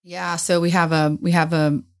Yeah. So we have a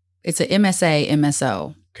it's a MSA,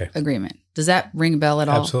 MSO agreement. Does that ring a bell at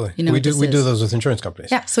all? Absolutely. You know we do those with insurance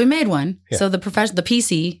companies. Yeah. So we made one. Yeah. So the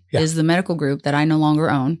PC is the medical group that I no longer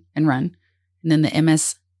own and run. And then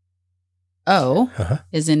the MSO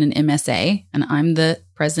is in an MSA, and I'm the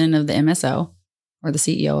president of the MSO or the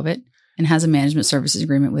CEO of it, and has a management services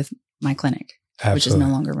agreement with my clinic. Absolutely. Which is no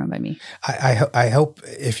longer run by me. I hope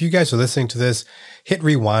if you guys are listening to this, hit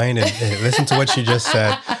rewind and listen to what you just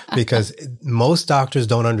said, because most doctors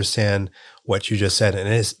don't understand what you just said. And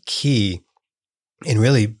it is key in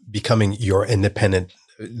really becoming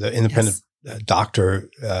the independent doctor,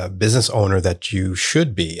 business owner that you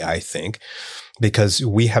should be, I think, because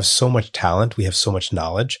we have so much talent, we have so much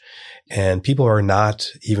knowledge, and people are not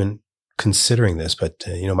even considering this. But,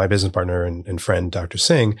 my business partner and friend, Dr.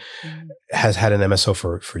 Singh, has had an MSO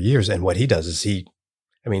for years. And what he does is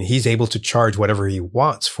he's able to charge whatever he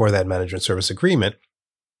wants for that management service agreement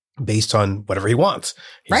based on whatever he wants.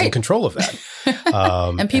 He's in control of that.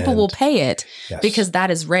 And people will pay it because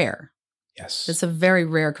that is rare. Yes. It's a very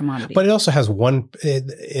rare commodity. But it also has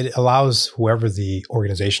it allows whoever the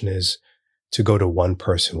organization is to go to one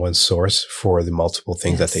person, one source for the multiple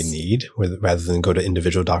things that they need, rather than go to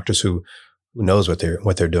individual doctors who knows what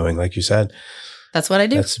they're doing. Like you said, that's what I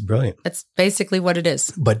do. That's brilliant. That's basically what it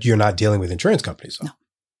is. But you're not dealing with insurance companies, though. No.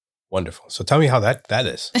 Wonderful. So tell me how that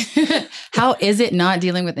is. How is it not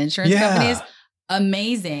dealing with insurance companies?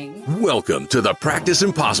 Amazing. Welcome to the Practice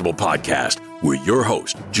Impossible podcast, where your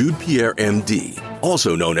host, Jude Pierre, MD,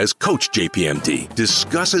 also known as Coach JPMD,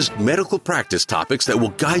 discusses medical practice topics that will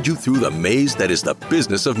guide you through the maze that is the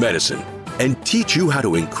business of medicine and teach you how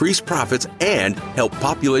to increase profits and help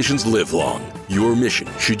populations live long. Your mission,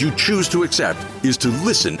 should you choose to accept, is to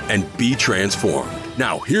listen and be transformed.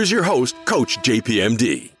 Now, here's your host, Coach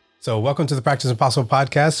JPMD. So welcome to the Practice Impossible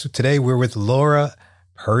podcast. Today, we're with Laura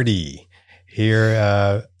Purdy.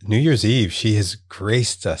 Here, New Year's Eve, she has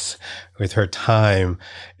graced us with her time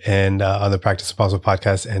and on the Practice Impossible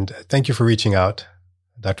podcast. And thank you for reaching out,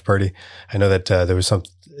 Dr. Purdy. I know that there was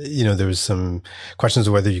some questions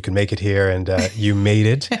of whether you could make it here, and you made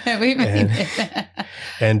it. We made it.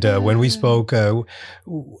 And when we spoke,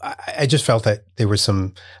 I just felt that there was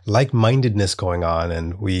some like-mindedness going on,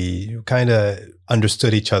 and we kind of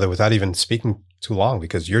understood each other without even speaking too long,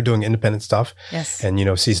 because you're doing independent stuff. Yes.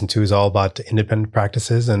 And, season 2 is all about independent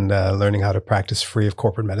practices and learning how to practice free of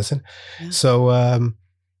corporate medicine. Yeah. So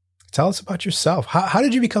tell us about yourself. How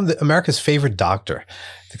did you become America's favorite doctor?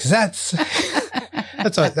 Because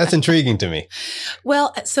that's intriguing to me.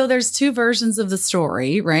 Well, so there's 2 versions of the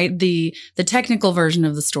story, right? The technical version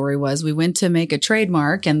of the story was we went to make a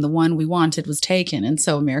trademark and the one we wanted was taken. And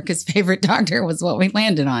so America's favorite doctor was what we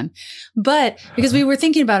landed on. But because we were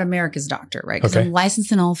thinking about America's doctor, right? Because I'm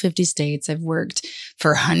licensed in all 50 states. I've worked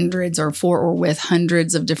for hundreds or with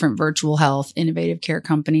hundreds of different virtual health, innovative care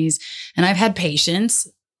companies. And I've had patients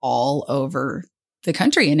all over the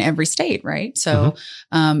country in every state, right? So,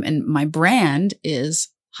 and my brand is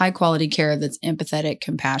high quality care that's empathetic,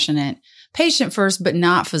 compassionate, patient first, but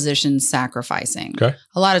not physician sacrificing. Okay.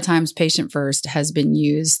 A lot of times patient first has been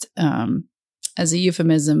used as a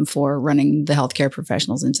euphemism for running the healthcare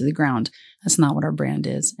professionals into the ground. That's not what our brand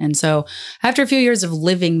is. And so after a few years of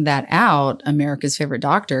living that out, America's favorite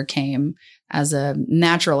doctor came as a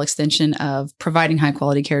natural extension of providing high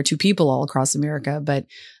quality care to people all across America. But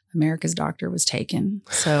America's doctor was taken.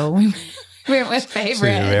 So we went with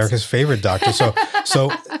favorite. So America's favorite doctor.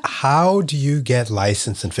 So how do you get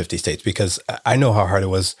licensed in 50 states? Because I know how hard it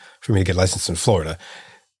was for me to get licensed in Florida.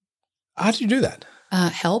 How did you do that?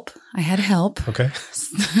 Help. I had help. Okay.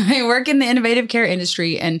 I work in the innovative care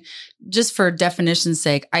industry. And just for definition's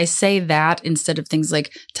sake, I say that instead of things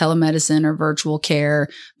like telemedicine or virtual care,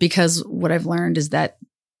 because what I've learned is that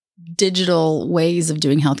digital ways of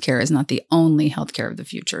doing healthcare is not the only healthcare of the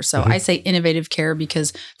future. So I say innovative care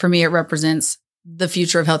because for me, it represents the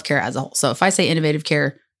future of healthcare as a whole. So if I say innovative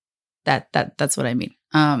care, that's what I mean.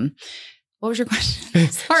 What was your question?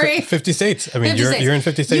 Sorry. 50 states. I mean, you're in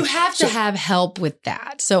 50 states. You have to have help with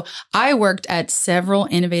that. So I worked at several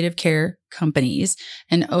innovative care companies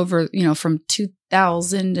and over, from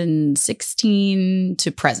 2016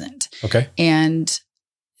 to present. Okay. And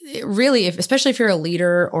really, especially if you're a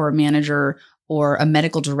leader or a manager or a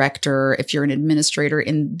medical director, if you're an administrator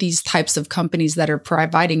in these types of companies that are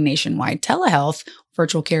providing nationwide telehealth,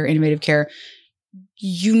 virtual care, innovative care,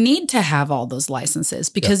 you need to have all those licenses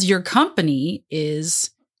because your company is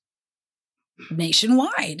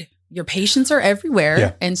nationwide. Your patients are everywhere.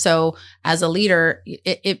 Yeah. And so as a leader,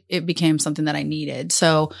 it became something that I needed.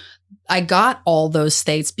 So I got all those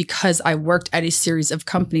states because I worked at a series of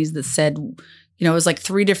companies that said, it was like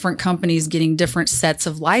 3 different companies getting different sets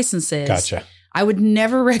of licenses. Gotcha. I would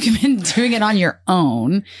never recommend doing it on your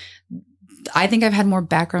own. I think I've had more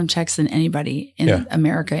background checks than anybody in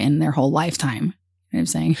America in their whole lifetime. You know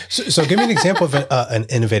what I'm saying? So give me an example of an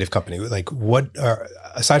innovative company. Like what are,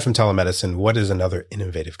 aside from telemedicine, what is another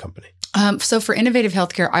innovative company? So for innovative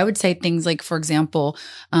healthcare, I would say things like, for example,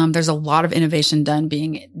 there's a lot of innovation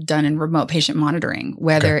being done in remote patient monitoring,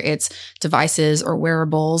 whether it's devices or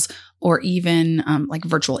wearables, or even like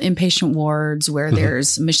virtual inpatient wards where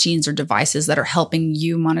there's machines or devices that are helping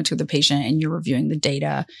you monitor the patient and you're reviewing the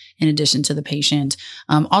data in addition to the patient.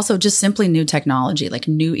 Also just simply new technology, like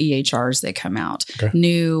new EHRs that come out,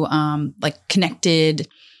 new like connected,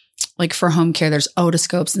 like for home care, there's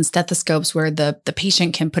otoscopes and stethoscopes where the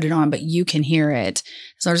patient can put it on, but you can hear it.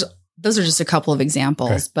 So those are just a couple of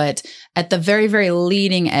examples, but at the very, very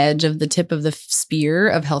leading edge of the tip of the spear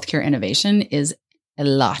of healthcare innovation is a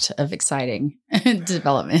lot of exciting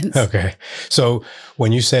developments. Okay. So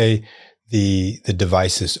when you say the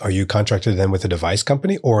devices, are you contracted then with a device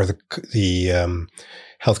company or the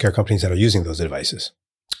healthcare companies that are using those devices?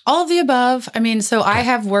 All of the above. I mean, so I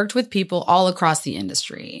have worked with people all across the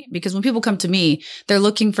industry because when people come to me, they're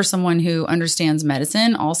looking for someone who understands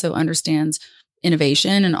medicine, also understands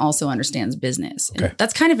innovation, and also understands business. Okay. And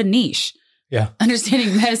that's kind of a niche. Yeah.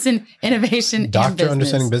 Understanding medicine, innovation, and business. Doctor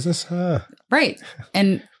understanding business? Right.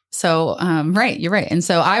 And so, right, you're right. And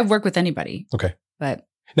so I work with anybody. Okay. But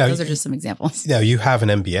now, those are just some examples. Now, you have an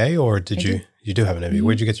MBA or did you? You do have an MBA. Mm-hmm.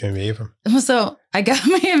 Where'd you get your MBA from? So I got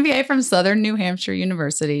my MBA from Southern New Hampshire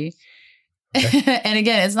University. Okay. And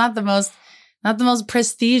again, it's not the most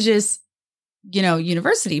prestigious,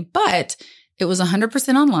 university, but it was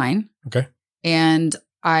 100% online. Okay. And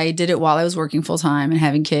I did it while I was working full time and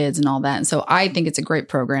having kids and all that. And so I think it's a great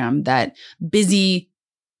program that busy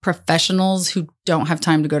professionals who don't have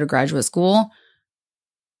time to go to graduate school,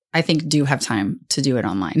 I think do have time to do it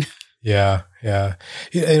online. Yeah. Yeah.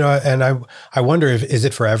 And I wonder is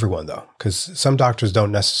it for everyone though? Because some doctors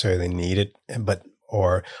don't necessarily need it,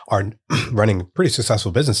 or are running pretty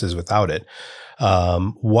successful businesses without it.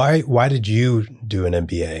 Why did you do an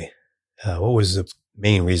MBA? What was the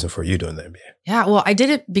main reason for you doing the MBA? Yeah, well, I did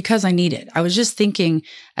it because I need it. I was just thinking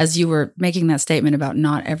as you were making that statement about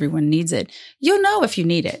not everyone needs it. You'll know if you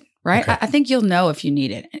need it, right? Okay. I think you'll know if you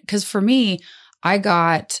need it. Because for me, I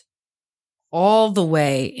got all the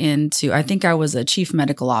way into, I think I was a chief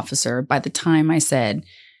medical officer by the time I said,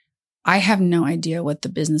 I have no idea what the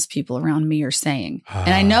business people around me are saying.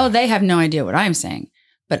 And I know they have no idea what I'm saying,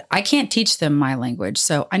 but I can't teach them my language.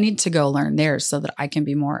 So I need to go learn theirs so that I can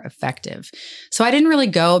be more effective. So I didn't really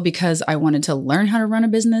go because I wanted to learn how to run a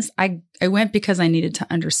business. I went because I needed to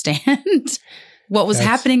understand what was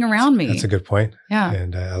happening around me. That's a good point. Yeah.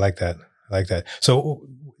 And I like that. So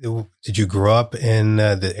did you grow up in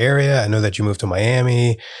the area? I know that you moved to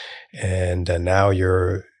Miami and now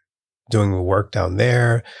you're doing work down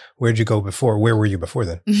there. Where'd you go before? Where were you before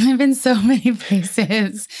then? I've been so many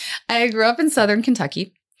places. I grew up in Southern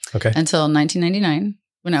Kentucky until 1999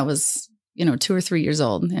 when I was, 2 or 3 years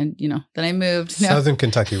old. And, then I moved. Southern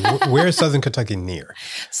Kentucky. Where is Southern Kentucky near?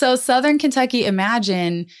 So Southern Kentucky,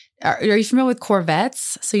 imagine, are you familiar with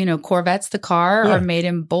Corvettes? So, Corvettes, the car, are made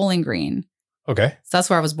in Bowling Green. Okay. So that's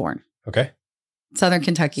where I was born. Okay. Southern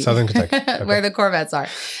Kentucky. Okay. Where the Corvettes are.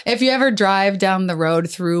 If you ever drive down the road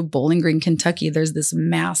through Bowling Green, Kentucky, there's this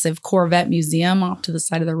massive Corvette museum off to the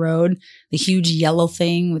side of the road. The huge yellow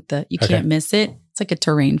thing with you can't miss it. It's like a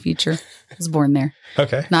terrain feature. I was born there.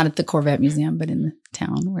 Okay. Not at the Corvette Museum, but in the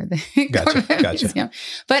town where the Corvette Museum.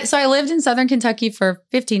 But so I lived in Southern Kentucky for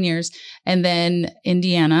 15 years and then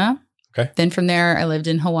Indiana. Okay. Then from there, I lived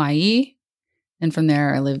in Hawaii. And from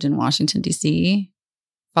there, I lived in Washington, D.C.,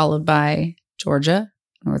 followed by Georgia,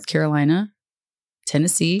 North Carolina,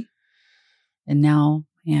 Tennessee, and now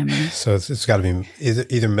Miami. So it's got to be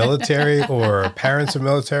either military or parents are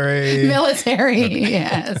military. Military,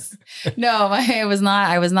 yes. No, I was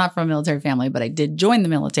not from a military family, but I did join the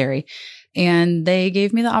military, and they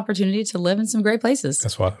gave me the opportunity to live in some great places.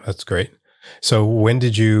 That's great. So when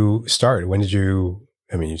did you start?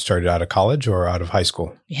 You started out of college or out of high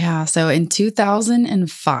school? Yeah. So in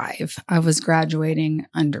 2005, I was graduating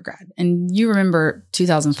undergrad. And you remember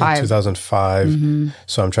 2005. 2005. Mm-hmm.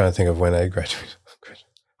 So I'm trying to think of when I graduated.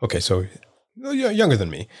 Okay. So you're younger than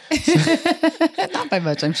me. Not by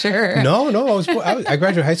much, I'm sure. No. I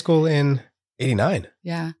graduated high school in 89.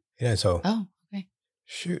 Yeah. Yeah. So. Oh, okay.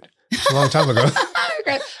 Shoot. It's a long time ago.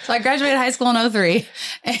 So I graduated high school in 2003.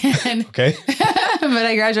 Okay. But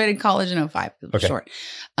I graduated college in 2005. It was short.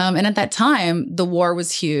 And at that time, the war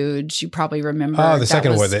was huge. You probably remember. Oh, the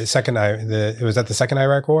second war. Was that the second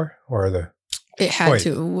Iraq War or the? It had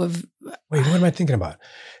to have. Wait, what am I thinking about?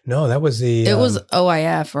 No, that was the... It was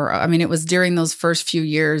OIF, it was during those first few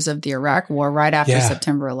years of the Iraq War, right after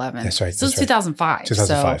September 11th. That's right. So it was 2005.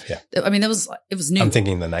 2005, so, yeah. I mean, it was new. I'm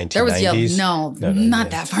thinking the 1990s. There was not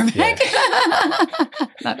that far back.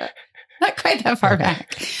 Yeah. not quite that far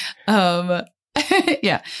back.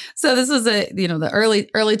 Yeah. So this was the early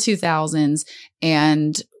 2000s.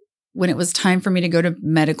 And when it was time for me to go to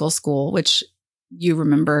medical school, which you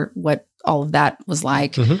remember what all of that was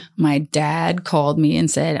like, my dad called me and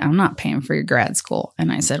said, I'm not paying for your grad school.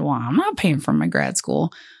 And I said, well, I'm not paying for my grad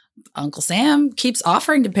school. Uncle Sam keeps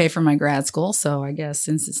offering to pay for my grad school. So I guess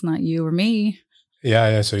since it's not you or me.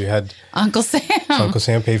 Yeah. So you had Uncle Sam. So Uncle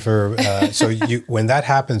Sam paid for, when that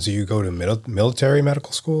happens, do you go to military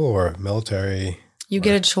medical school or military? You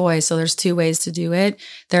get a choice. So there's two ways to do it.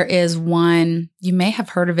 There is one, you may have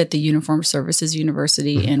heard of it, the Uniformed Services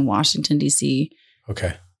University in Washington, D.C.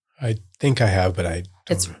 Okay. I think I have, but I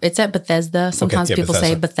don't know. It's at Bethesda. Sometimes people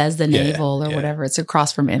say Bethesda Naval or whatever. It's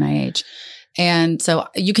across from NIH. And so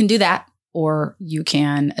you can do that, or you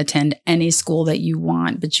can attend any school that you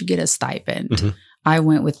want, but you get a stipend. I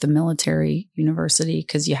went with the military university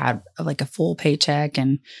because you had like a full paycheck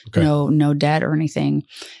and no debt or anything.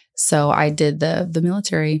 So I did the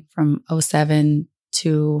military from 2007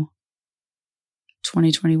 to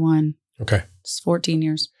 2021. Okay. It's 14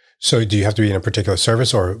 years. So do you have to be in a particular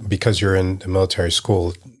service, or because you're in the military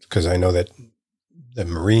school? Because I know that the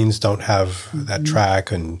Marines don't have that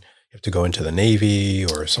track, and you have to go into the Navy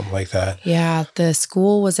or something like that. Yeah. The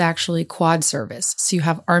school was actually quad service. So you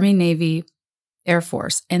have Army, Navy, Air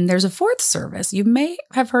Force, and there's a fourth service. You may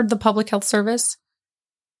have heard the Public Health Service.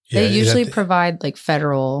 They usually provide like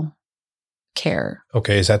federal care.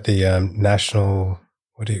 Okay. Is that the national,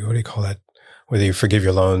 what do you call that? Whether you forgive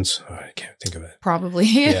your loans. Oh, I can't think of it. Probably.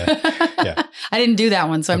 Yeah. I didn't do that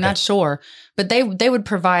one, so I'm not sure. But they would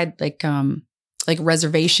provide like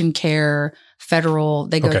reservation care, federal.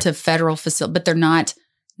 They go to federal facility, but they're not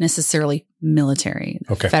necessarily military.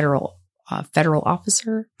 Federal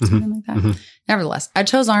officer, something like that. Nevertheless, I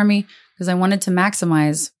chose Army because I wanted to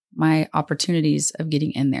maximize my opportunities of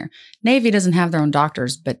getting in there. Navy doesn't have their own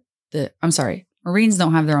doctors, but Marines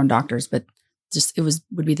don't have their own doctors, but just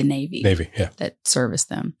would be the Navy that serviced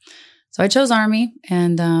them. So I chose Army,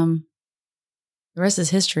 and the rest is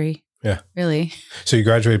history. Yeah, really. So you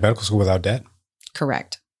graduated medical school without debt?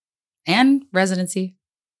 Correct, and residency.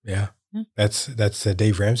 Yeah. That's the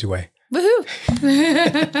Dave Ramsey way. Woohoo!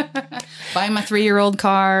 Buying my 3-year-old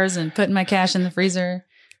cars and putting my cash in the freezer.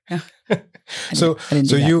 So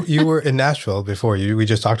you were in Nashville before. We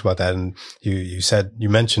just talked about that, and you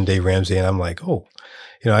mentioned Dave Ramsey, and I'm like, oh.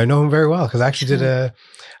 I know him very well because I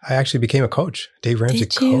actually became a coach, Dave Ramsey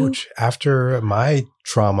coach. After my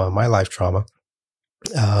life trauma,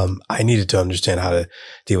 I needed to understand how to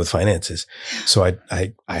deal with finances. So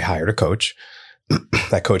I hired a coach.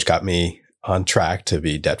 That coach got me on track to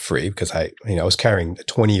be debt free because I was carrying a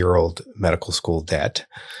 20-year-old medical school debt.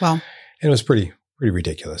 Wow. And it was pretty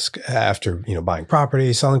ridiculous after, buying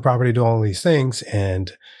property, selling property, doing all these things,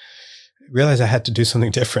 and realized I had to do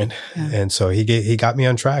something different. Yeah. And so he got me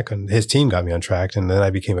on track, and his team got me on track. And then I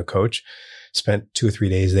became a coach, spent 2 or 3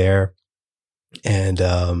 days there. And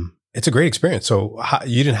it's a great experience. So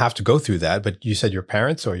you didn't have to go through that, but you said your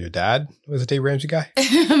parents or your dad was a Dave Ramsey guy?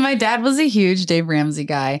 My dad was a huge Dave Ramsey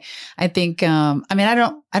guy. I think,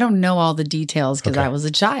 I don't know all the details because I was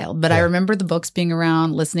a child, but I remember the books being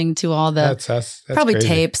around, listening to all the, that's probably crazy.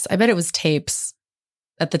 Tapes. I bet it was tapes.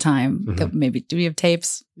 At the time, maybe, do we have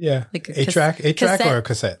tapes? Yeah. Like 8-track or a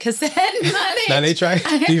cassette? Cassette, not 8-track?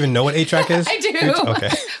 Do you even know what 8-track is? I do. Okay.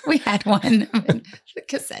 We had one, the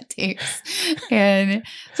cassette tapes. And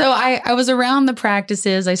so I was around the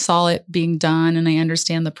practices. I saw it being done, and I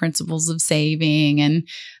understand the principles of saving. And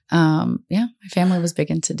my family was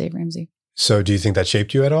big into Dave Ramsey. So do you think that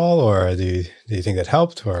shaped you at all, or do you think that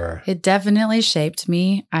helped? Or it definitely shaped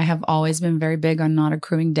me. I have always been very big on not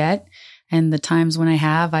accruing debt. And the times when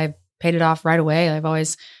I've paid it off right away. I've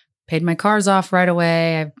always paid my cars off right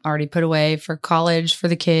away. I've already put away for college for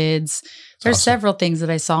the kids. There's several things that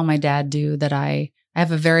I saw my dad do that I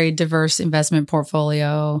have a very diverse investment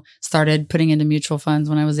portfolio, started putting into mutual funds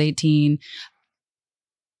when I was 18.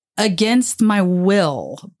 Against my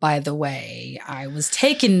will, by the way, I was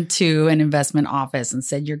taken to an investment office and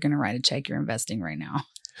said, you're going to write a check. You're investing right now.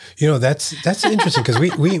 That's interesting because me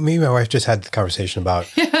and my wife just had the conversation about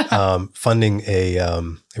funding a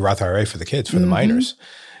Roth IRA for the kids, for the minors.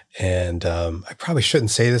 And I probably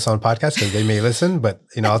shouldn't say this on podcast because they may listen, but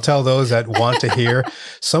I'll tell those that want to hear.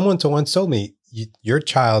 Someone once told me, your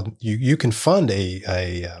child, you can fund a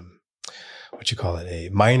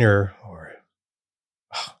minor or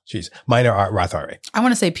Geez, minor Roth IRA. I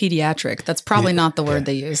want to say pediatric. That's probably not the word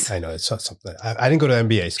they use. I know it's something. I didn't go to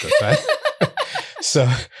MBA school, right?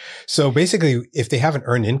 So basically, if they have an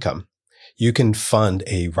earned income, you can fund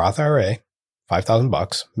a Roth IRA,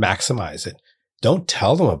 $5,000, maximize it. Don't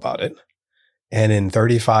tell them about it, and in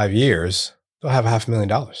 35 years, they'll have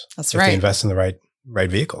 $500,000. That's if right. they invest in the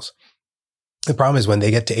right vehicles. The problem is when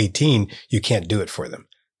they get to 18, you can't do it for them.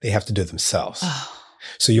 They have to do it themselves. Oh.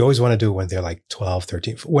 So you always want to do it when they're like 12,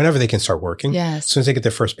 13, whenever they can start working. Yes. As soon as they get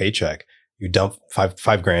their first paycheck, you dump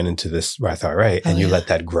 $5,000 into this Roth IRA and you let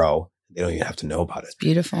that grow. They don't even have to know about it. It's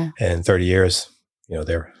beautiful. And in 30 years,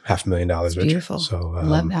 they're $500,000 richer. Beautiful. So I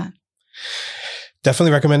love that.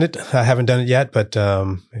 Definitely recommend it. I haven't done it yet, but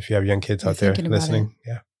if you have young kids out there listening,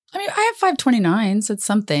 I mean, I have 529s. It's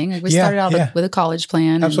something. Like we started out with a college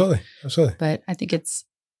plan. Absolutely. But I think it's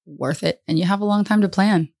worth it. And you have a long time to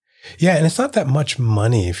plan. Yeah. And it's not that much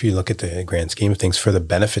money if you look at the grand scheme of things for the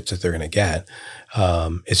benefits that they're going to get.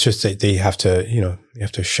 It's just that they have to, you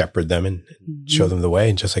have to shepherd them and show them the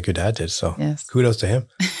way, just like your dad did. So kudos to him.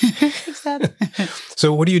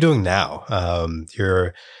 So what are you doing now?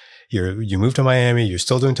 You moved to Miami. You're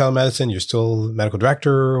still doing telemedicine. You're still medical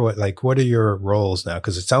director. What are your roles now?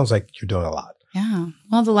 Because it sounds like you're doing a lot. Yeah.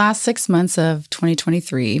 Well, the last 6 months of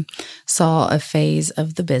 2023 saw a phase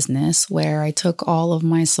of the business where I took all of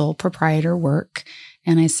my sole proprietor work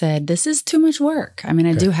and I said, this is too much work. I mean,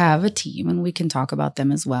 I do have a team and we can talk about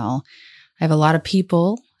them as well. I have a lot of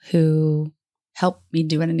people who help me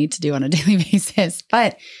do what I need to do on a daily basis.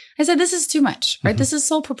 But I said, this is too much, right? Mm-hmm. This is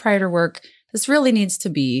sole proprietor work. This really needs to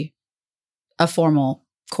be a formal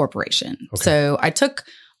corporation. Okay. So I took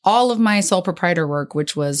all of my sole proprietor work,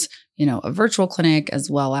 which was, a virtual clinic, as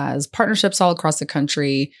well as partnerships all across the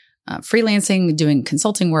country, freelancing, doing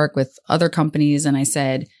consulting work with other companies. And I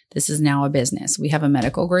said, this is now a business. We have a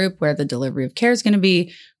medical group where the delivery of care is going to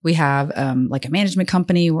be. We have like a management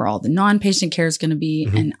company where all the non-patient care is going to be.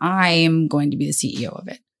 Mm-hmm. And I am going to be the CEO of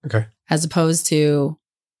it. Okay. As opposed to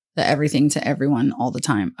the everything to everyone all the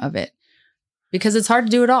time of it. Because it's hard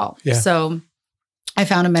to do it all. Yeah. So I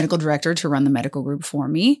found a medical director to run the medical group for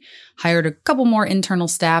me, hired a couple more internal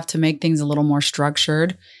staff to make things a little more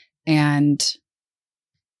structured. And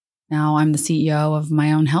now I'm the CEO of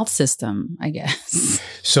my own health system, I guess.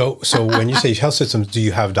 So when you say health systems, do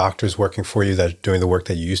you have doctors working for you that are doing the work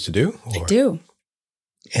that you used to do? They do.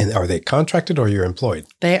 And are they contracted or you're employed?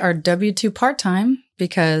 They are W-2 part-time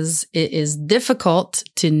because it is difficult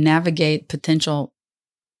to navigate potential.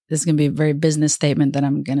 This is going to be a very business statement that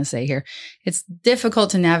I'm going to say here. It's difficult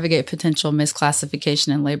to navigate potential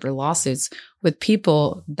misclassification and labor lawsuits with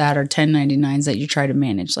people that are 1099s that you try to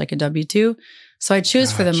manage like a W-2. So I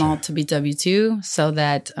choose for them all to be W-2 so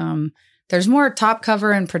that there's more top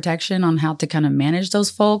cover and protection on how to kind of manage those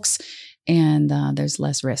folks and there's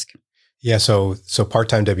less risk. Yeah. So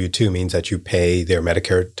part-time W-2 means that you pay their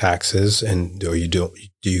Medicare taxes do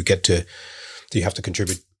you have to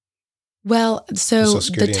contribute? Well, so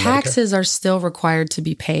the taxes are still required to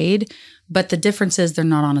be paid, but the difference is they're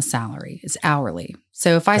not on a salary. It's hourly.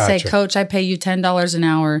 So if I say, Coach, I pay you $10 an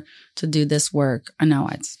hour to do this work, I know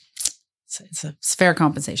it's fair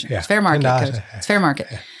compensation. Yeah. It's fair market, Coach. It's fair market.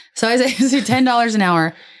 Yeah. So I say $10 an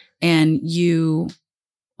hour and you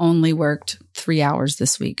only worked 3 hours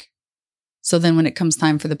this week. So then when it comes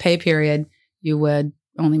time for the pay period, you would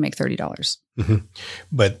only make $30. Mm-hmm.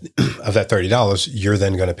 But of that $30, you're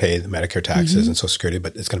then going to pay the Medicare taxes and Social Security,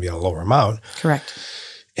 but it's going to be a lower amount. Correct.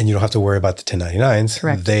 And you don't have to worry about the 1099s.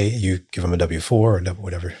 Correct. You give them a W-4 or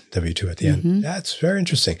whatever, W-2 at the end. That's very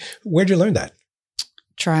interesting. Where'd you learn that?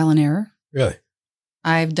 Trial and error. Really?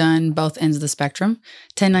 I've done both ends of the spectrum.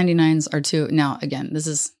 1099s are too. Now, again, this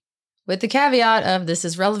is with the caveat of this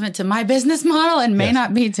is relevant to my business model and may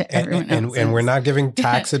not be to everyone else. And we're not giving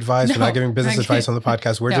tax advice. We're not giving business advice on the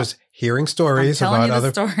podcast. We're just hearing stories about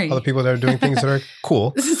other people that are doing things that are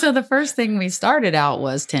cool. So the first thing we started out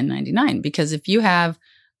was 1099 because if you have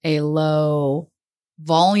a low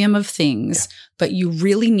volume of things, but you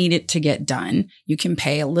really need it to get done, you can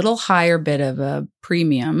pay a little higher bit of a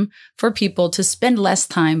premium for people to spend less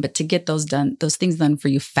time, but to get those things done for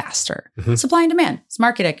you faster. Mm-hmm. Supply and demand. It's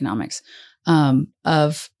market economics of,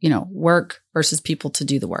 work versus people to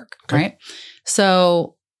do the work, right?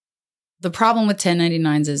 So the problem with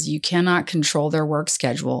 1099s is you cannot control their work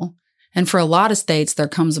schedule. And for a lot of states, there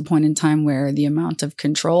comes a point in time where the amount of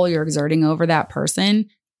control you're exerting over that person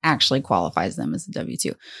actually qualifies them as a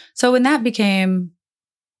W-2. So when that became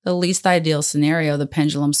the least ideal scenario, the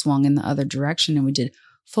pendulum swung in the other direction and we did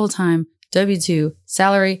full-time W-2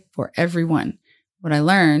 salary for everyone. What I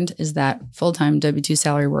learned is that full-time W-2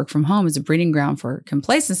 salary work from home is a breeding ground for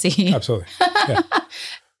complacency. Absolutely. Yeah.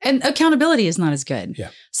 And accountability is not as good. Yeah.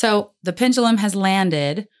 So the pendulum has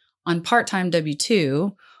landed on part-time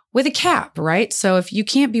W-2 with a cap, right? So if you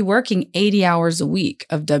can't be working 80 hours a week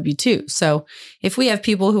of W-2. So if we have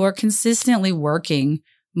people who are consistently working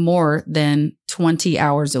more than 20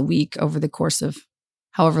 hours a week over the course of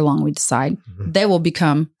however long we decide, they will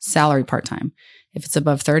become salary part-time. If it's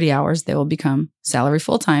above 30 hours, they will become salary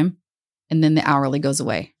full-time, and then the hourly goes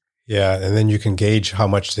away. Yeah, and then you can gauge how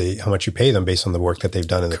much you pay them based on the work that they've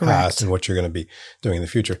done in the past and what you're going to be doing in the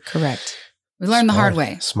future. Correct. We learned the hard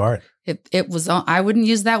way. Smart. It was. I wouldn't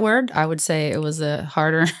use that word. I would say it was a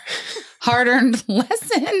hard-earned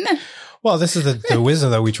lesson. Well, this is the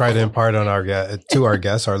wisdom that we try to impart on to our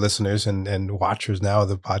guests, our listeners, and watchers now of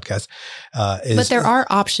the podcast. But there are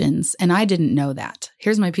options, and I didn't know that.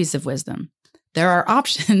 Here's my piece of wisdom: there are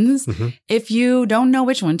options. If you don't know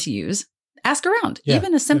which one to use, ask around. Yeah,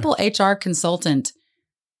 even a simple HR consultant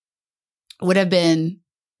would have been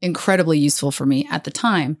incredibly useful for me at the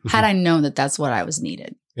time had I known that that's what I was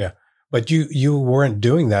needed. Yeah. But you weren't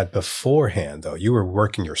doing that beforehand, though. You were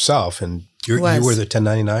working yourself, and you were the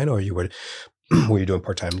 1099, or were you doing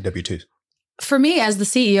part-time W-2s? For me, as the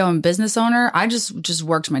CEO and business owner, I just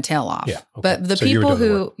worked my tail off. Yeah. Okay. But the people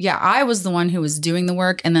who, I was the one who was doing the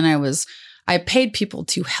work, and then I paid people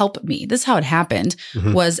to help me. This is how it happened,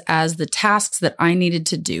 was as the tasks that I needed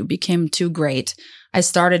to do became too great, I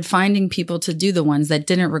started finding people to do the ones that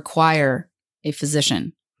didn't require a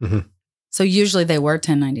physician. So usually they were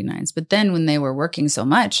 1099s, but then when they were working so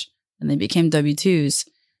much and they became W-2s,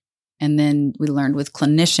 and then we learned with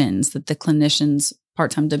clinicians that the clinicians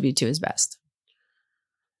part-time W-2 is best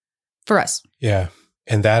for us. Yeah.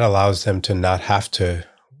 And that allows them to not have to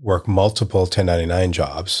work multiple 1099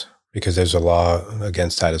 jobs, because there's a law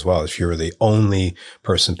against that as well. If you're the only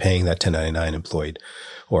person paying that 1099 employed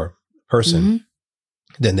or person,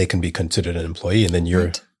 then they can be considered an employee, and then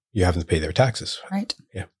you have to pay their taxes. Right.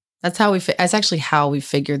 Yeah. That's actually how we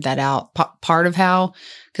figured that out. Part of how,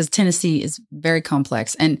 because Tennessee is very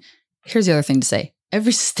complex. And here's the other thing to say.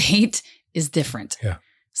 Every state is different. Yeah.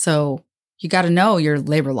 So you got to know your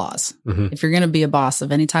labor laws. If you're going to be a boss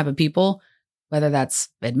of any type of people, whether that's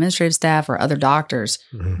administrative staff or other doctors,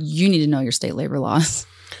 you need to know your state labor laws.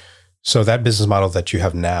 So that business model that you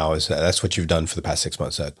have now, that's what you've done for the past 6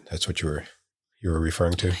 months. That's what you were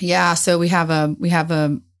referring to? Yeah. So we have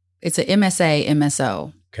it's a MSA,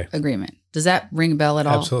 MSO agreement. Does that ring a bell at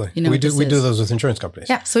all? Absolutely. You know we do those with insurance companies.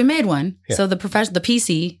 Yeah. So we made one. Yeah. So the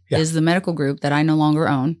PC is the medical group that I no longer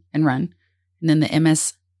own and run. And then the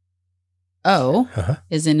MSO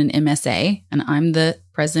is in an MSA, and I'm the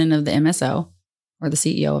president of the MSO or the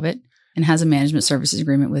CEO of it, and has a management services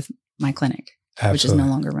agreement with my clinic. Absolutely. Which is no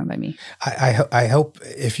longer run by me. I hope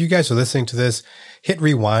if you guys are listening to this, hit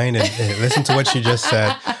rewind and listen to what you just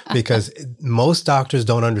said, because most doctors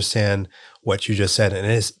don't understand what you just said. And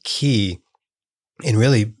it is key in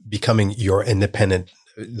really becoming the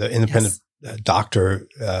independent doctor,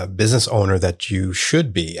 business owner that you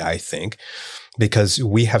should be, I think, because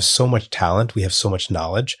we have so much talent, we have so much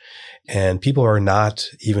knowledge, and people are not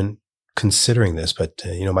even considering this. But,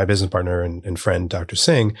 my business partner and friend, Dr.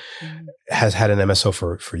 Singh, has had an MSO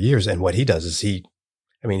for years. And what he does is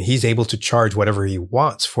he's able to charge whatever he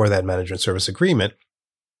wants for that management service agreement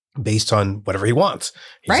based on whatever he wants.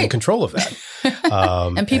 He's in control of that.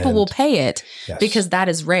 And people will pay it because that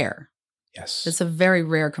is rare. Yes. It's a very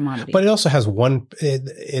rare commodity. But it also has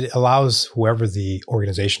it allows whoever the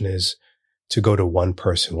organization is to go to one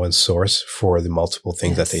person, one source for the multiple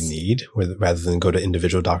things that they need, rather than go to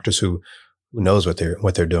individual doctors who knows what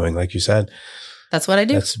they're doing. Like you said, that's what I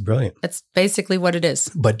do. That's brilliant. That's basically what it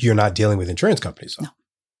is. But you're not dealing with insurance companies, though. No.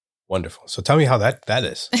 Wonderful. So tell me how that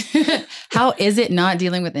is. How is it not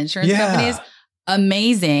dealing with insurance companies?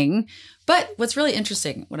 Amazing. But what's really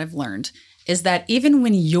interesting, what I've learned, is that even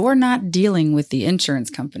when you're not dealing with the insurance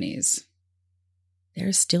companies,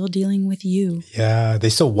 they're still dealing with you. Yeah, they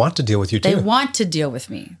still want to deal with you too. They want to deal with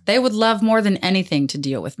me. They would love more than anything to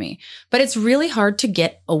deal with me. But it's really hard to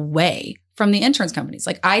get away from the insurance companies.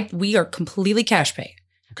 We are completely cash pay.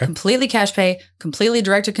 Okay. Completely cash pay, completely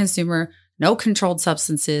direct to consumer, no controlled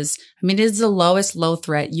substances. It is the lowest low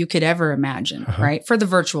threat you could ever imagine, right? For the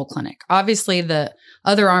virtual clinic. Obviously, the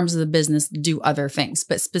other arms of the business do other things,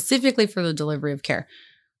 but specifically for the delivery of care.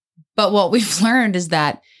 But what we've learned is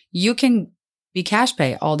that you can be cash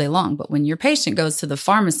pay all day long, but when your patient goes to the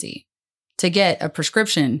pharmacy to get a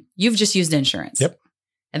prescription, you've just used insurance. Yep.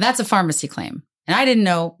 And that's a pharmacy claim. And I didn't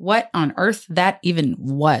know what on earth that even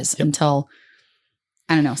was until,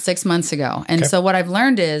 6 months ago. And so what I've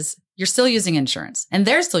learned is you're still using insurance, and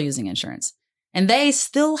they're still using insurance, and they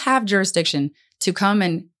still have jurisdiction to come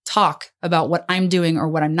and talk about what I'm doing or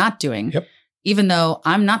what I'm not doing, Yep. even though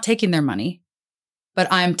I'm not taking their money, but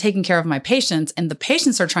I'm taking care of my patients and the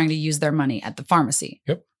patients are trying to use their money at the pharmacy.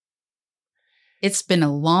 Yep. It's been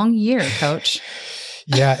a long year, Coach.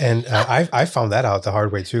 Yeah. And I found that out the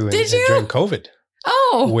hard way too. Did you? During COVID.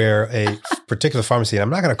 Oh. Where a particular pharmacy, and I'm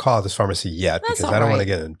not going to call out this pharmacy yet That's because all I don't want right.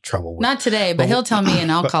 to get in trouble with Not today, but he'll tell me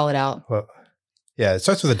and I'll call it out. Well, yeah, it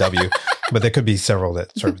starts with a W, but there could be several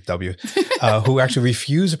that start with W, who actually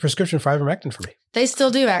refuse a prescription for ivermectin for me. They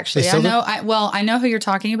still do, actually. They still do? I know who you're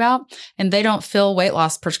talking about, and they don't fill weight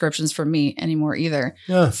loss prescriptions for me anymore either,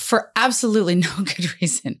 for absolutely no good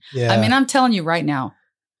reason. Yeah. I mean, I'm telling you right now,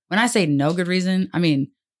 when I say no good reason, I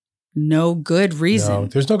mean no good reason. No,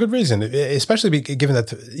 there's no good reason, especially given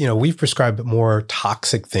that, we've prescribed more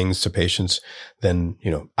toxic things to patients than,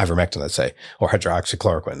 ivermectin, let's say, or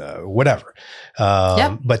hydroxychloroquine, whatever.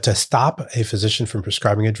 But to stop a physician from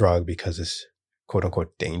prescribing a drug because it's quote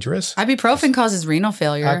unquote dangerous. Ibuprofen causes renal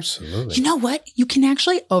failure. Absolutely. You know what? You can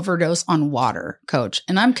actually overdose on water, Coach.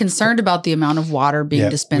 And I'm concerned about the amount of water being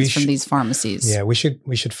dispensed from these pharmacies. Yeah, we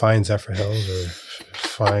should find Zephyr Hills or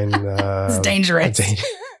find it's dangerous.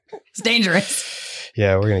 It's dangerous.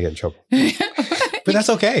 Yeah, we're going to get in trouble. But that's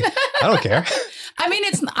okay. I don't care. I mean,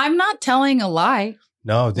 I'm not telling a lie.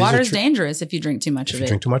 No, water's dangerous if you drink too much of it. If you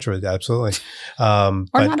drink too much of it, absolutely. Or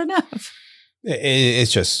not enough.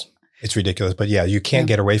 It's ridiculous. But yeah, you can't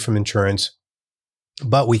get away from insurance.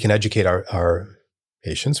 But we can educate our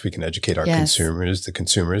patients. We can educate our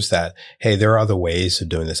consumers that, hey, there are other ways of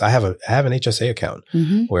doing this. I have an HSA account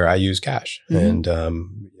where I use cash. And,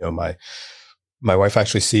 my wife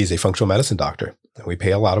actually sees a functional medicine doctor. And we pay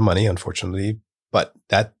a lot of money, unfortunately,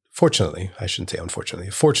 fortunately,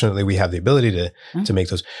 we have the ability to make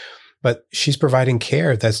those. But she's providing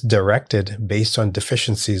care that's directed based on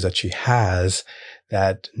deficiencies that she has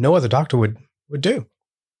that no other doctor would do.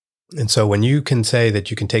 And so when you can say that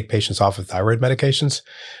you can take patients off of thyroid medications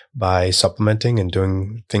by supplementing and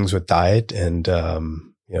doing things with diet, and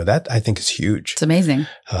that I think is huge. It's amazing.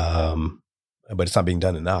 But it's not being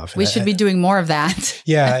done enough. We should be doing more of that.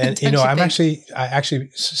 Yeah. And, I actually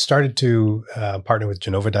started to partner with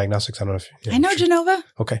Genova Diagnostics. I don't know if I know Genova.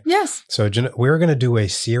 Okay. Yes. So we're going to do a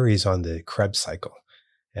series on the Krebs cycle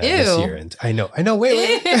this year. And I know.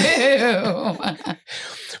 Wait.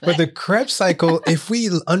 But the Krebs cycle, if we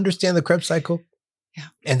understand the Krebs cycle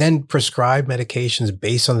and then prescribe medications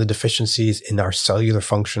based on the deficiencies in our cellular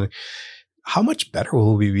function, how much better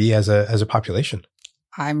will we be as a population?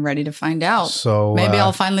 I'm ready to find out. So maybe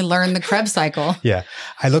I'll finally learn the Krebs cycle. Yeah.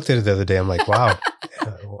 I looked at it the other day. I'm like, wow,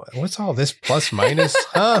 what's all this plus minus?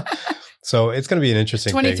 Huh? So it's going to be an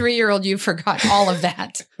interesting 23-year-old, you forgot all of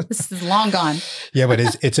that. This is long gone. Yeah, but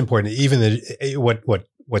it's important. Even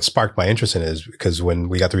what sparked my interest in it is because when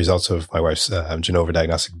we got the results of my wife's Genova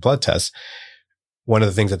diagnostic blood test, one of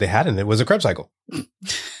the things that they had in it was a Krebs cycle.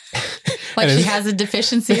 Like she has a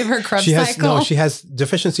deficiency of her Krebs cycle? No, she has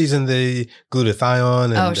deficiencies in the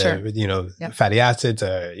glutathione and, fatty acids,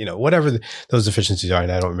 whatever those deficiencies are. And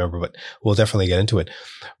I don't remember, but we'll definitely get into it.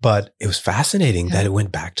 But it was fascinating that it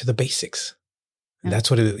went back to the basics. And that's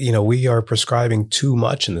what, we are prescribing too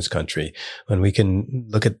much in this country when we can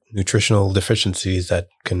look at nutritional deficiencies that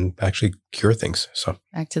can actually cure things. So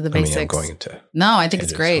back to the basics. I'm going into. No, I think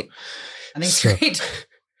it's great. I think it's great.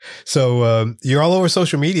 So you're all over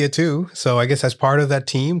social media too. So I guess that's part of that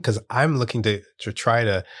team because I'm looking to try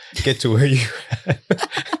to get to where you're at.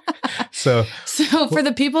 So for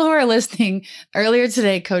the people who are listening, earlier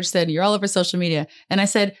today, Coach said, you're all over social media. And I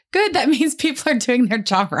said, good, that means people are doing their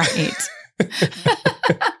job right.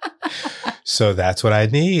 So that's what I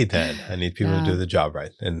need then. I need people to do the job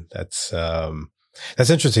right. And that's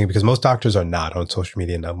interesting because most doctors are not on social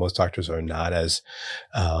media now. Most doctors are not as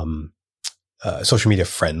social media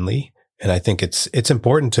friendly. And I think it's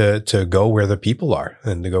important to go where the people are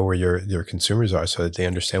and to go where your consumers are so that they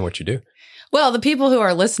understand what you do. Well, the people who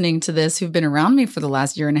are listening to this, who've been around me for the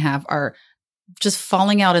last year and a half, are just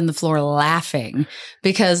falling out in the floor laughing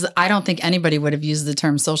because I don't think anybody would have used the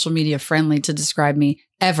term social media friendly to describe me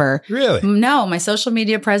ever. Really? No, my social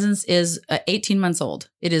media presence is 18 months old.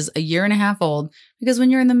 It is a year and a half old because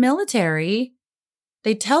when you're in the military,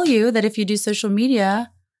 they tell you that if you do social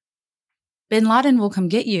media, Bin Laden will come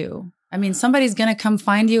get you. I mean, somebody's going to come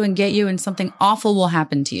find you and get you and something awful will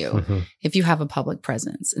happen to you if you have a public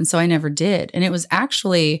presence. And so I never did. And it was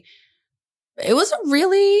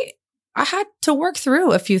I had to work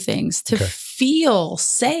through a few things to feel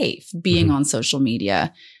safe being on social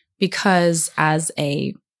media because as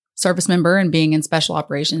a service member and being in special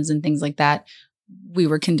operations and things like that, we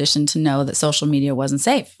were conditioned to know that social media wasn't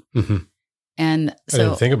safe. And so I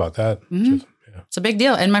didn't think about that. It's a big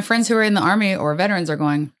deal. And my friends who are in the Army or veterans are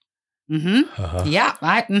going, yeah,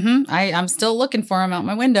 I'm still looking for them out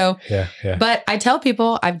my window. Yeah. But I tell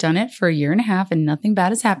people I've done it for a year and a half and nothing bad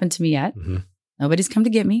has happened to me yet. Nobody's come to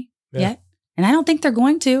get me yet. And I don't think they're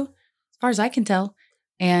going to, as far as I can tell.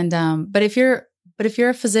 And, but if you're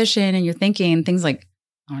a physician and you're thinking things like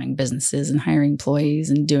owning businesses and hiring employees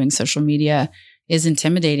and doing social media is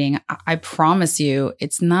intimidating, I promise you,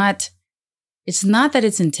 it's not that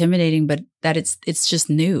it's intimidating, but that it's just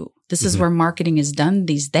new. This is where marketing is done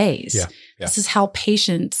these days. Yeah. This is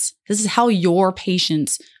how your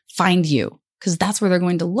patients find you, because that's where they're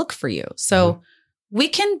going to look for you. So we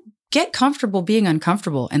can get comfortable being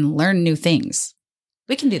uncomfortable and learn new things.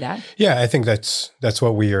 We can do that. Yeah, I think that's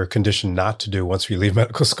what we are conditioned not to do once we leave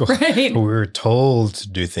medical school. Right. We're told to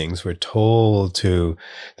do things. We're told to,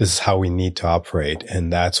 this is how we need to operate.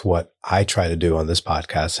 And that's what I try to do on this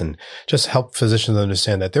podcast, and just help physicians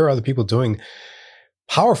understand that there are other people doing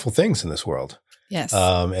powerful things in this world. Yes.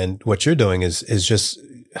 And what you're doing is just,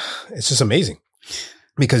 it's just amazing,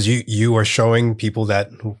 because you are showing people that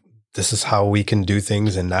this is how we can do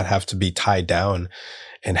things and not have to be tied down,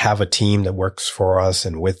 and have a team that works for us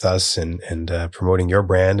and with us, and promoting your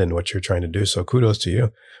brand and what you're trying to do. So kudos to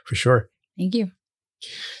you for sure. Thank you.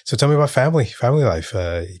 So tell me about family life,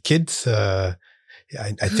 kids. I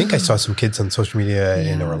think I saw some kids on social media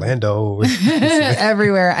in Orlando.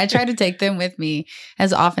 Everywhere. I try to take them with me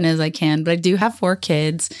as often as I can, but I do have 4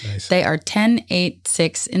 kids. Nice. They are 10, 8,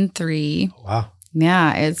 6, and 3. Wow.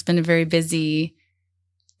 Yeah, it's been a very busy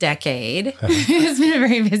decade. It's been a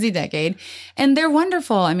very busy decade. And they're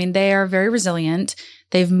wonderful. I mean, they are very resilient.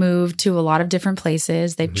 They've moved to a lot of different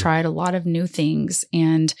places. They've tried a lot of new things.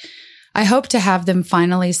 And I hope to have them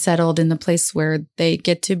finally settled in the place where they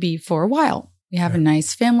get to be for a while. We have a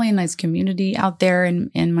nice family, a nice community out there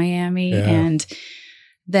in Miami. And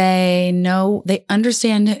they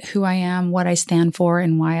understand who I am, what I stand for,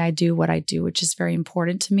 and why I do what I do, which is very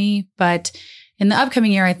important to me. But in the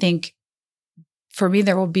upcoming year, I think for me,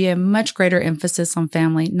 there will be a much greater emphasis on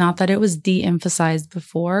family. Not that it was de-emphasized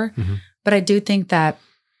before, but I do think that,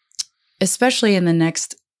 especially in the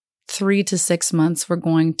next 3 to 6 months, we're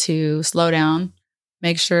going to slow down,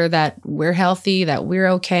 make sure that we're healthy, that we're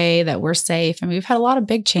okay, that we're safe. And we've had a lot of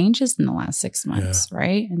big changes in the last 6 months,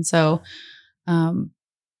 right? And so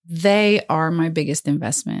they are my biggest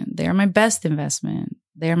investment. They are my best investment.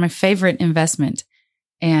 They are my favorite investment.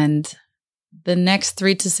 And the next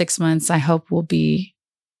 3 to 6 months, I hope, will be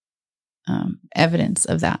evidence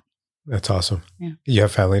of that. That's awesome. Yeah. You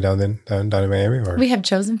have family down in Miami? Or? We have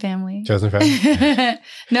chosen family. Chosen family?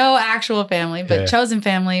 No actual family, but chosen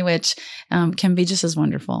family, which can be just as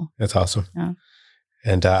wonderful. That's awesome. Yeah.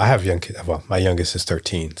 And I have young kids. Well, my youngest is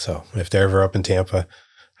 13. So if they're ever up in Tampa,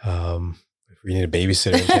 if we need a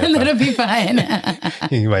babysitter in Tampa, that'll be fine.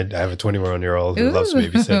 You might have a 21-year-old who loves to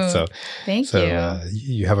babysit. So thank you.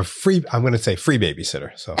 You have a free, I'm going to say free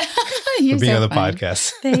babysitter. So for being on the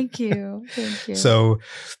podcast. Thank you. Thank you. So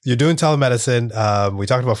you're doing telemedicine. We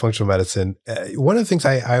talked about functional medicine. One of the things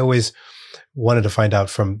I always wanted to find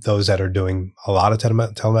out from those that are doing a lot of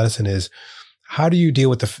telemedicine is, how do you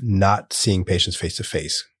deal with the not seeing patients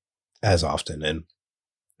face-to-face as often? And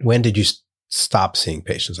when did you stop seeing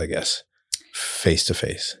patients, I guess,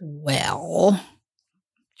 face-to-face? Well,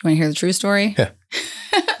 you want to hear the true story? Yeah.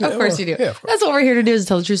 Of course you do. Yeah, of course. That's what we're here to do, is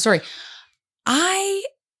tell the true story.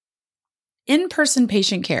 In-person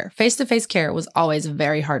patient care, face-to-face care was always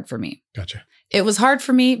very hard for me. Gotcha. It was hard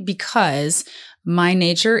for me because my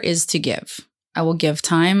nature is to give. I will give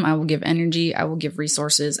time. I will give energy. I will give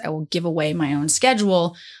resources. I will give away my own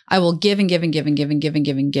schedule. I will give and give and give and give and give and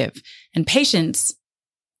give and give. And patients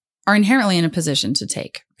are inherently in a position to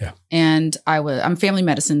take. Yeah. And I'm family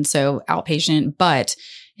medicine, so outpatient, but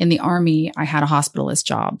in the Army, I had a hospitalist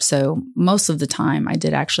job. So most of the time I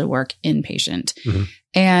did actually work inpatient.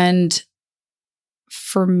 And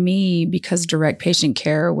for me, because direct patient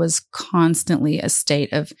care was constantly a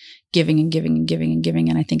state of giving and giving and giving and giving.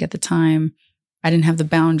 And I think at the time I didn't have the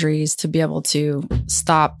boundaries to be able to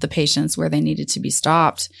stop the patients where they needed to be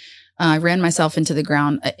stopped. I ran myself into the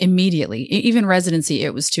ground immediately. Even residency,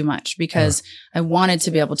 it was too much, because I wanted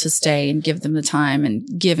to be able to stay and give them the time and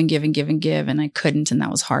give and give and give and give. And I couldn't. And that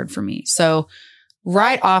was hard for me. So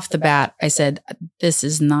right off the bat, I said, this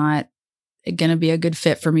is not going to be a good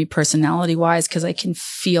fit for me personality wise, because I can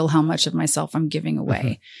feel how much of myself I'm giving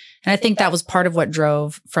away. And I think that was part of what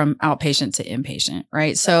drove from outpatient to inpatient.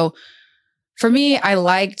 Right. So for me, I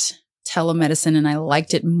liked telemedicine and I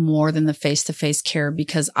liked it more than the face-to-face care,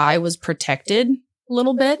 because I was protected a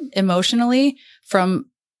little bit emotionally from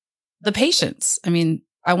the patients. I mean,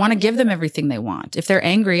 I want to give them everything they want. If they're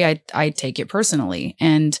angry, I take it personally.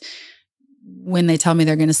 And when they tell me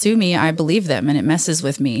they're going to sue me, I believe them and it messes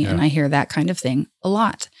with me. And I hear that kind of thing a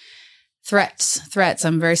lot. Threats.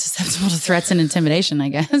 I'm very susceptible to threats and intimidation, I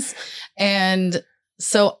guess. And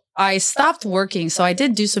so I stopped working. So I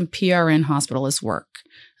did do some PRN hospitalist work,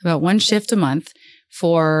 about one shift a month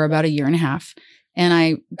for about 1.5 years. And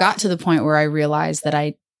I got to the point where I realized that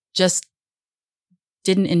I just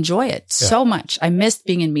didn't enjoy it so much. I missed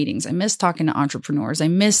being in meetings. I missed talking to entrepreneurs. I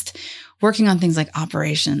missed working on things like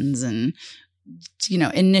operations and,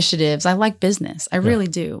 initiatives. I like business. I really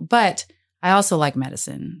do. But I also like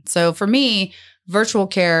medicine. So for me, virtual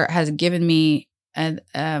care has given me a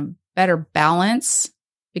better balance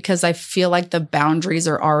because I feel like the boundaries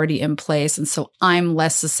are already in place. And so I'm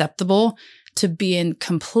less susceptible to being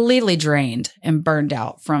completely drained and burned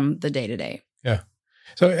out from the day to day. Yeah.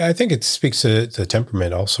 So I think it speaks to the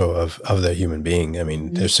temperament also of the human being. I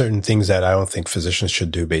mean, there's certain things that I don't think physicians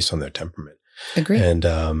should do based on their temperament. Agree. And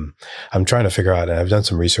I'm trying to figure out, and I've done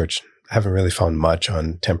some research. I haven't really found much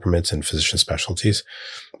on temperaments and physician specialties,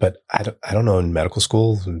 but I don't know in medical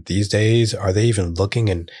school these days, are they even looking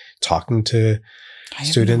and talking to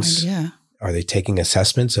students? No idea. Are they taking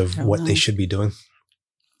assessments of what they should be doing?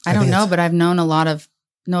 I don't know, but I've known a lot of,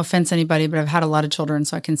 no offense to anybody, but I've had a lot of children,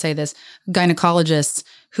 so I can say this, gynecologists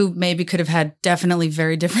who maybe could have had definitely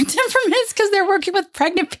very different temperaments because they're working with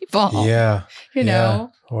pregnant people. Yeah. You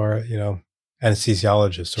know? Or,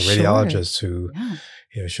 anesthesiologists or radiologists who,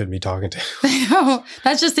 shouldn't be talking to. I know.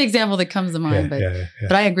 That's just the example that comes to mind. But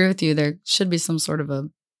I agree with you. There should be some sort of a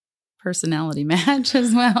personality match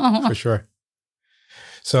as well. For sure.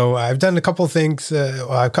 So I've done a couple of things.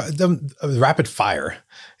 I've done rapid fire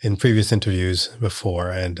in previous interviews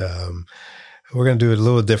before, and we're going to do it a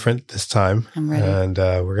little different this time. I'm ready. And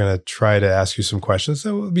we're going to try to ask you some questions.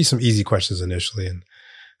 There will be some easy questions initially, and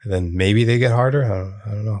then maybe they get harder.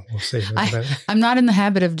 I don't know. We'll see. I'm not in the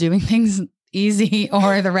habit of doing things easy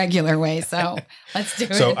or the regular way, so let's do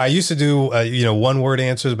it. So I used to do one word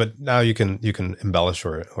answers, but now you can embellish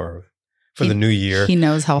or for the new year. He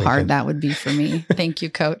knows how hard that would be for me. Thank you,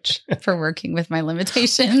 Coach, for working with my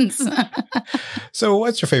limitations. So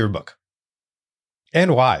what's your favorite book?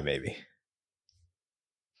 And why, maybe?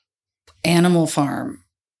 Animal Farm.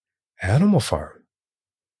 Animal Farm.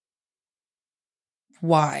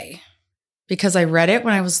 Why? Because I read it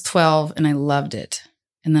when I was 12 and I loved it.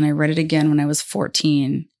 And then I read it again when I was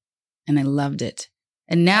 14 and I loved it.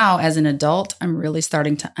 And now as an adult, I'm really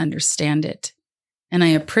starting to understand it. And I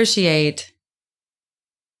appreciate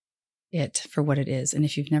it for what it is. And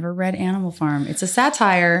if you've never read Animal Farm, it's a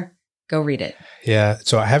satire. Go read it. Yeah.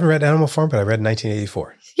 So I haven't read Animal Farm, but I read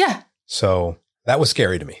 1984. Yeah. So that was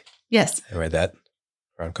scary to me. Yes. I read that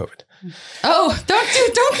around COVID. Oh,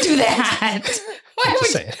 don't do that. Why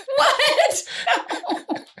Just saying. What?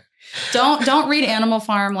 No. Don't read Animal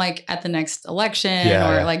Farm like at the next election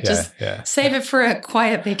just save it for a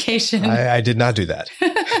quiet vacation. I did not do that.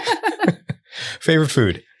 Favorite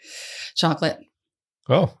food? Chocolate.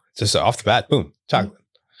 Oh, just off the bat, boom, chocolate.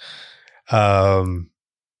 The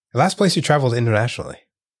last place you traveled internationally?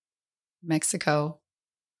 Mexico.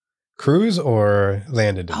 Cruise or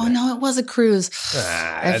landed? No, it was a cruise.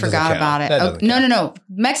 I forgot about it. No.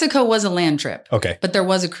 Mexico was a land trip. Okay. But there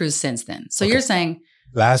was a cruise since then. So you're saying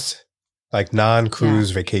last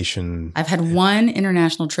non-cruise vacation. I've had one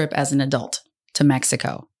international trip as an adult to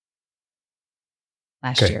Mexico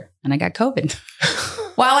last year, and I got COVID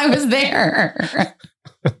while I was there.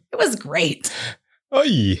 It was great.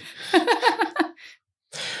 Oy.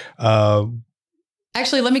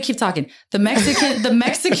 Actually, let me keep talking. The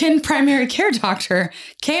Mexican primary care doctor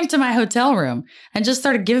came to my hotel room and just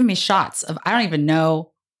started giving me shots of, I don't even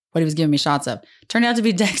know what he was giving me shots of. Turned out to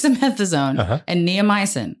be dexamethasone and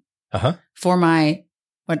neomycin for my,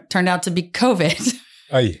 what turned out to be COVID.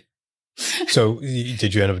 Oy. So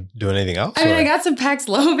did you end up doing anything else? I mean, I got some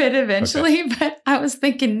Paxlovid eventually, but I was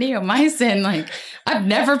thinking neomycin, I've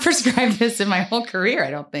never prescribed this in my whole career,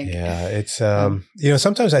 I don't think. Yeah, it's,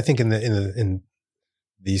 sometimes I think in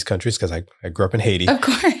these countries, because I grew up in Haiti. Of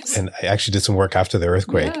course. And I actually did some work after the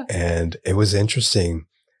earthquake. Yeah. And it was interesting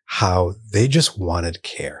how they just wanted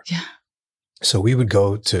care. Yeah. So we would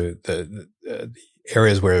go to the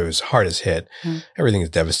areas where it was hardest hit. Everything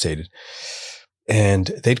is devastated. And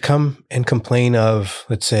they'd come and complain of,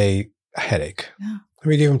 let's say, a headache. Yeah. And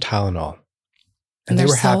we gave them Tylenol. And they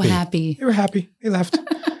were so happy. They were happy. They left.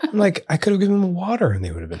 I'm like, I could have given them water and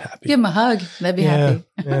they would have been happy. Give them a hug. They'd be happy.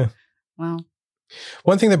 Yeah. Wow.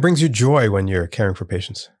 One thing that brings you joy when you're caring for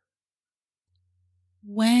patients?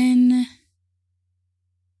 When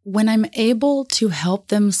When I'm able to help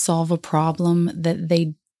them solve a problem that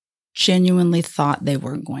they genuinely thought they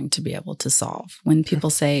weren't going to be able to solve. When people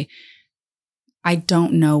say, I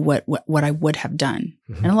don't know what I would have done.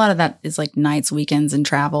 And a lot of that is like nights, weekends, and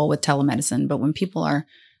travel with telemedicine. But when people are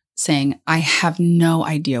saying, I have no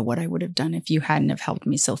idea what I would have done if you hadn't have helped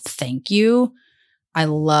me. So thank you. I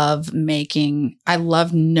love knowing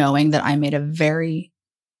that I made a very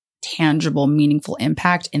tangible, meaningful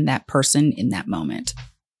impact in that person in that moment.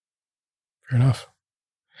 Fair enough.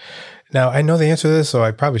 Now, I know the answer to this, so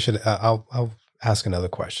I probably should, I'll ask another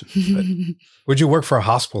question. But would you work for a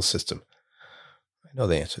hospital system? I know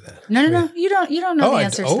the answer to that. No. You don't know the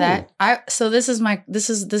answer to that. So this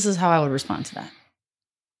is how I would respond to that.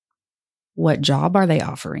 What job are they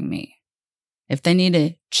offering me? If they need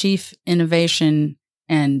a chief innovation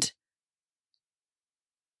and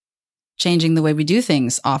changing the way we do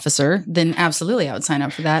things officer, then absolutely I would sign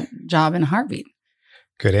up for that job in a heartbeat.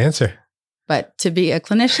 Good answer. But to be a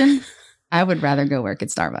clinician, I would rather go work at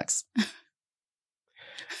Starbucks.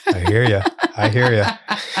 I hear you.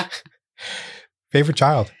 Favorite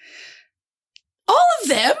child? All of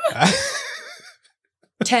them.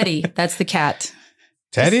 Teddy, that's the cat.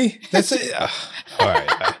 Teddy? That's it. All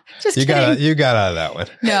right. Just you got out of that one.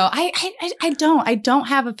 No, I don't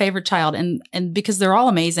have a favorite child, and because they're all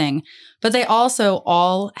amazing, but they also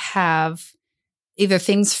all have either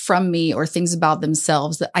things from me or things about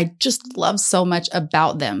themselves that I just love so much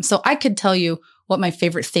about them. So I could tell you what my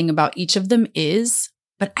favorite thing about each of them is,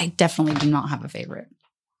 but I definitely do not have a favorite.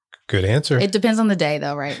 Good answer. It depends on the day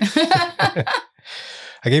though, right?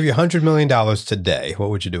 I gave you $100 million today.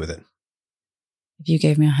 What would you do with it? If you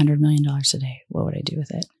gave me $100 million today, what would I do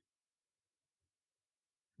with it?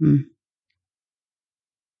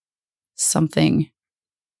 Something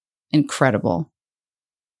incredible.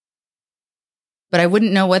 But I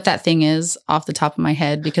wouldn't know what that thing is off the top of my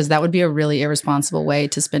head because that would be a really irresponsible way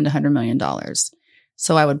to spend $100 million.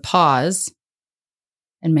 So I would pause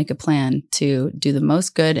and make a plan to do the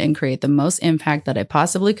most good and create the most impact that I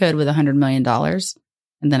possibly could with $100 million.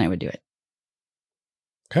 And then I would do it.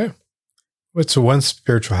 Okay. What's the one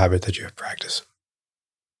spiritual habit that you have practiced?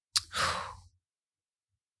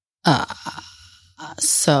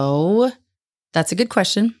 So that's a good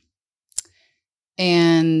question.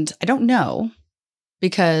 And I don't know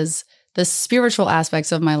because the spiritual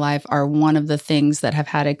aspects of my life are one of the things that have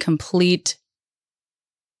had a complete,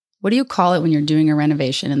 what do you call it when you're doing a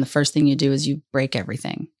renovation and the first thing you do is you break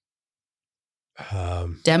everything?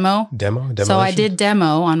 Demo. Demolition? So I did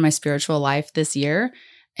demo on my spiritual life this year.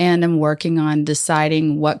 And I'm working on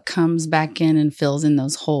deciding what comes back in and fills in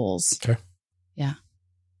those holes. Okay. Yeah.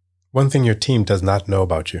 One thing your team does not know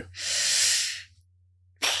about you.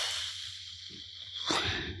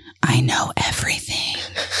 I know everything.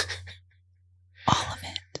 All of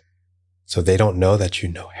it. So they don't know that you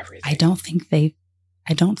know everything. I don't think they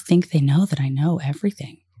know that I know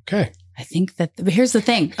everything. Okay. I think that, but here's the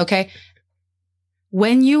thing, okay?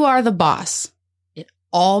 When you are the boss, it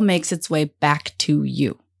all makes its way back to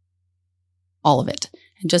you. All of it.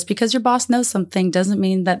 And just because your boss knows something doesn't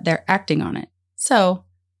mean that they're acting on it. So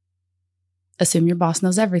assume your boss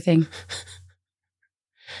knows everything.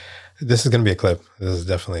 This is going to be a clip. This is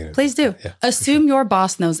definitely. Please do. Yeah, assume your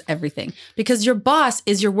boss knows everything because your boss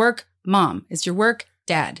is your work mom, is your work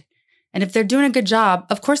dad. And if they're doing a good job,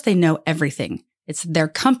 of course they know everything. It's their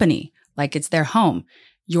company, like it's their home.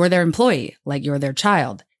 You're their employee, like you're their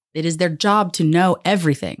child. It is their job to know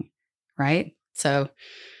everything, right? So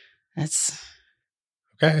that's...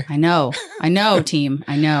 Okay. I know, team.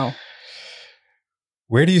 I know.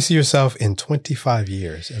 Where do you see yourself in 25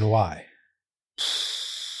 years and why?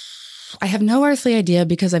 I have no earthly idea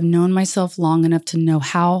because I've known myself long enough to know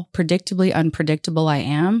how predictably unpredictable I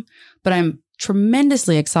am. But I'm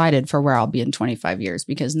tremendously excited for where I'll be in 25 years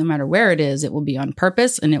because no matter where it is, it will be on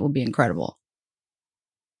purpose and it will be incredible.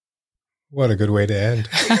 What a good way to end.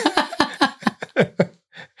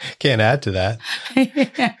 Can't add to that.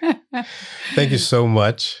 Thank you so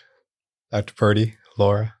much, Dr. Purdy,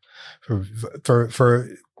 Laura, for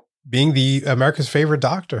being the America's favorite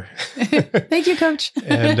doctor. Thank you, Coach.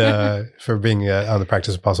 And for being on the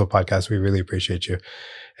Practice Apostle podcast. We really appreciate you.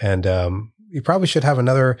 And we probably should have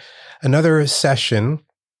another session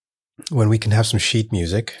when we can have some sheet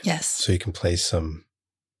music. Yes. So you can play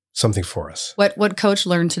something for us. What Coach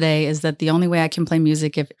learned today is that the only way I can play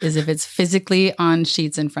music is if it's physically on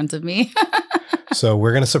sheets in front of me. So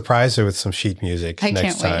we're going to surprise her with some sheet music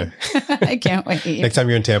next time. I can't wait. Next time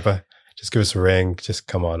you're in Tampa, just give us a ring. Just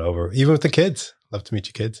come on over. Even with the kids. Love to meet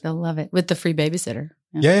you kids. They'll love it. With the free babysitter.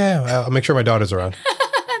 Yeah. I'll make sure my daughter's around.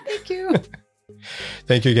 Thank you.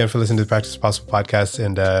 Thank you again for listening to the Practice Possible podcast.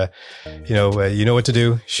 And, you know what to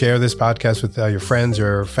do. Share this podcast with your friends,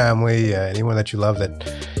 your family, anyone that you love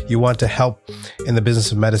that you want to help in the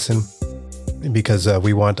business of medicine, because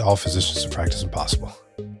we want all physicians to practice impossible.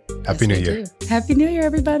 Happy New Year. Happy New Year,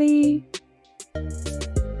 everybody.